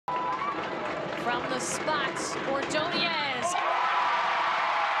From the spot, Ordóñez.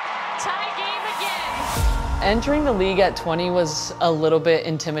 Tie game again. Entering the league at 20 was a little bit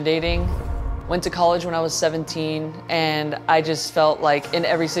intimidating. Went to college when I was 17, and I just felt like in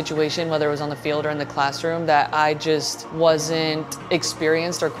every situation, whether it was on the field or in the classroom, that I just wasn't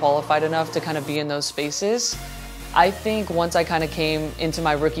experienced or qualified enough to kind of be in those spaces. I think once I kind of came into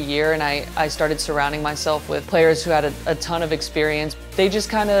my rookie year and I started surrounding myself with players who had a ton of experience, they just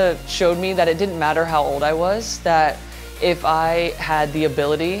kind of showed me that it didn't matter how old I was, that if I had the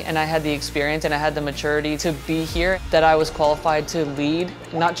ability and I had the experience and I had the maturity to be here, that I was qualified to lead,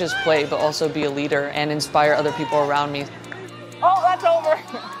 not just play, but also be a leader and inspire other people around me. Oh, that's over.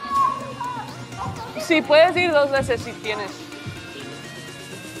 Si puedes ir 2 veces si tienes.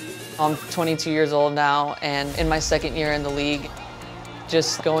 I'm 22 years old now and in my 2nd year in the league,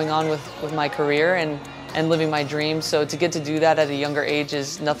 just going on with my career and living my dreams. So to get to do that at a younger age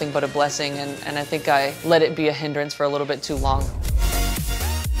is nothing but a blessing, and I think I let it be a hindrance for a little bit too long.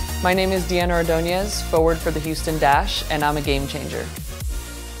 My name is Ordóñez, forward for the Houston Dash, and I'm a game changer.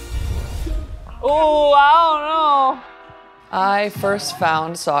 Oh, I don't know. I first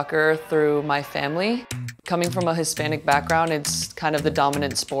found soccer through my family. Coming from a Hispanic background, it's kind of the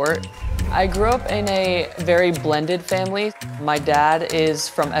dominant sport. I grew up in a very blended family. My dad is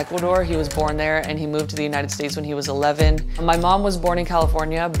from Ecuador. He was born there and he moved to the United States when he was 11. My mom was born in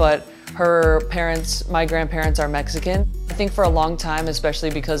California, but her parents, my grandparents, are Mexican. I think for a long time, especially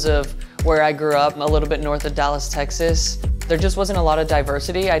because of where I grew up, a little bit north of Dallas, Texas, there just wasn't a lot of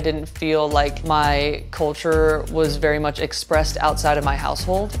diversity. I didn't feel like my culture was very much expressed outside of my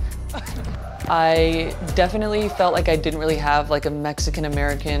household. I definitely felt like I didn't really have like a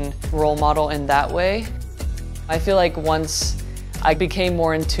Mexican-American role model in that way. I feel like once I became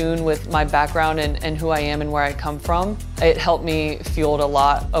more in tune with my background and who I am and where I come from, it helped me fuel a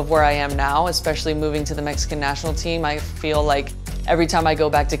lot of where I am now, especially moving to the Mexican national team. I feel like every time I go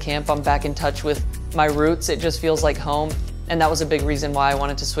back to camp, I'm back in touch with my roots. It just feels like home. And that was a big reason why I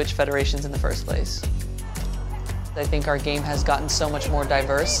wanted to switch federations in the first place. I think our game has gotten so much more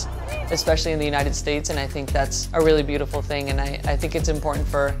diverse, especially in the United States, and I think that's a really beautiful thing, and I think it's important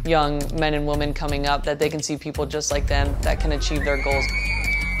for young men and women coming up that they can see people just like them that can achieve their goals.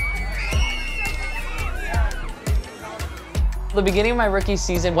 The beginning of my rookie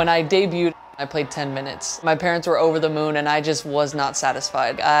season, when I debuted, I played 10 minutes. My parents were over the moon and I just was not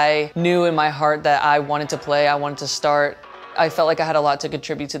satisfied. I knew in my heart that I wanted to play, I wanted to start. I felt like I had a lot to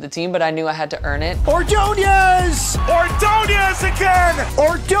contribute to the team, but I knew I had to earn it. Ordóñez! Ordóñez again!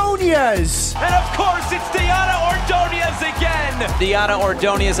 Ordóñez! And of course, it's Ordóñez again!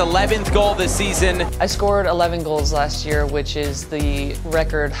 Ordóñez's 11th goal this season. I scored 11 goals last year, which is the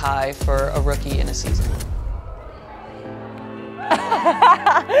record high for a rookie in a season.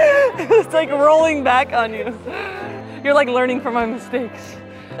 It's like rolling back on you. You're like learning from my mistakes.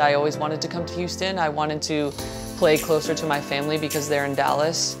 I always wanted to come to Houston. I wanted to play closer to my family because they're in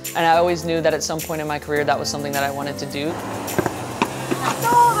Dallas. And I always knew that at some point in my career that was something that I wanted to do.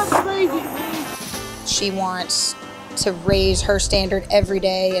 Oh, that's crazy. She wants to raise her standard every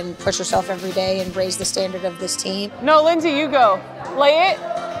day and push herself every day and raise the standard of this team. No, Lindsay, you go. Lay it,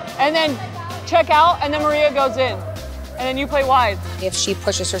 and then check out, and then Maria goes in. And then you play wide. If she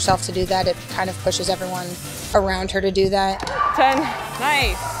pushes herself to do that, it kind of pushes everyone around her to do that. 10,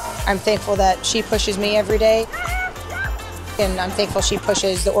 nice. I'm thankful that she pushes me every day, and I'm thankful she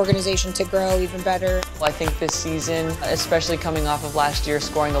pushes the organization to grow even better. I think this season, especially coming off of last year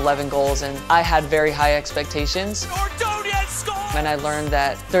scoring 11 goals, and I had very high expectations. And I learned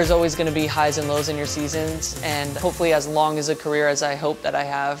that there's always going to be highs and lows in your seasons, and hopefully as long as a career as I hope that I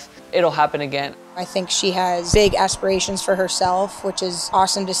have, it'll happen again. I think she has big aspirations for herself, which is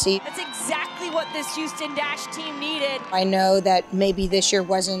awesome to see. That's exactly what this Houston Dash team needed. I know that maybe this year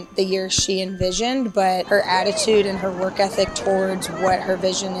wasn't the year she envisioned, but her attitude and her work ethic towards what her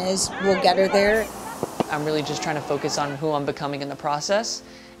vision is will get her there. I'm really just trying to focus on who I'm becoming in the process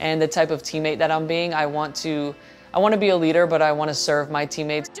and the type of teammate that I'm being. I want to be a leader, but I want to serve my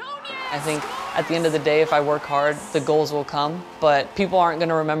teammates. I think at the end of the day, if I work hard, the goals will come, but people aren't going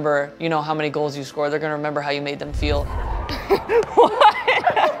to remember, you know, how many goals you score. They're going to remember how you made them feel. What?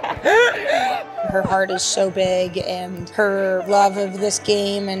 Her heart is so big, and her love of this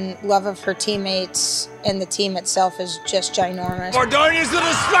game and love of her teammates and the team itself is just ginormous. Ordóñez with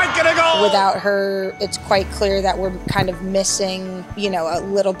a strike and a goal! Without her, it's quite clear that we're kind of missing, you know, a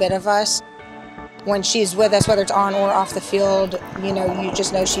little bit of us. When she's with us, whether it's on or off the field, you know, you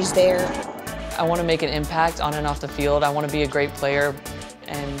just know she's there. I want to make an impact on and off the field. I want to be a great player,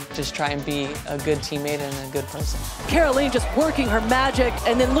 and just try and be a good teammate and a good person. Caroline just working her magic,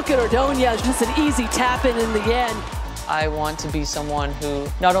 and then look at Ordóñez, just an easy tap in the end. I want to be someone who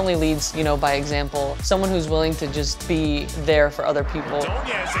not only leads, by example, someone who's willing to just be there for other people.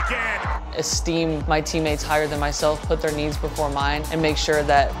 Ordóñez again. Esteem my teammates higher than myself, put their needs before mine, and make sure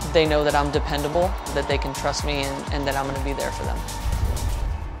that they know that I'm dependable, that they can trust me, and that I'm going to be there for them.